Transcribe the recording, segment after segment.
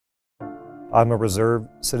I'm a reserve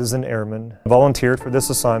citizen airman. I volunteered for this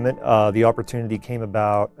assignment. The opportunity came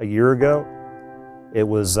about a year ago. It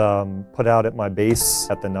was put out at my base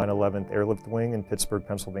at the 911th Airlift Wing in Pittsburgh,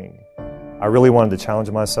 Pennsylvania. I really wanted to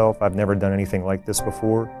challenge myself. I've never done anything like this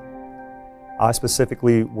before. I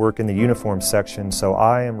specifically work in the uniform section, so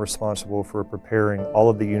I am responsible for preparing all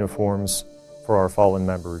of the uniforms for our fallen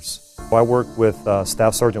members. I work with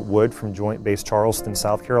Staff Sergeant Wood from Joint Base Charleston,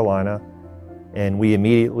 South Carolina, and we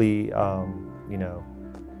immediately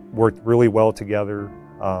worked really well together.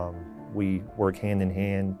 We work hand in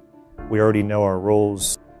hand. We already know our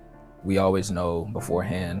roles. We always know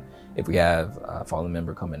beforehand if we have a fallen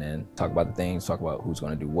member coming in, talk about the things, talk about who's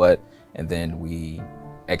going to do what, and then we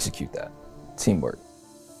execute that. Teamwork.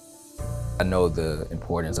 I know the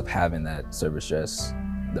importance of having that service dress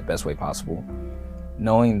the best way possible.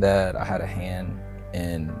 Knowing that I had a hand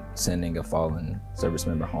in sending a fallen service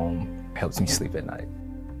member home helps me sleep at night.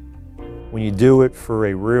 When you do it for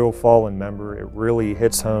a real fallen member, it really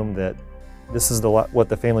hits home that this is what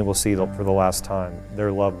the family will see for the last time,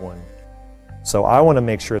 their loved one. So I want to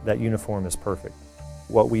make sure that uniform is perfect.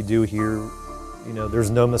 What we do here,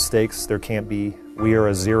 there's no mistakes, there can't be. We are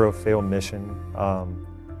a zero-fail mission.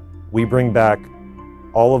 We bring back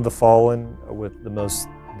all of the fallen with the most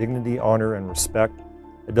dignity, honor, and respect.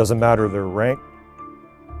 It doesn't matter their rank.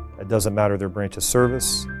 It doesn't matter their branch of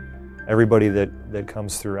service. Everybody that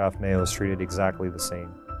comes through AFMAO is treated exactly the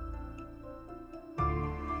same.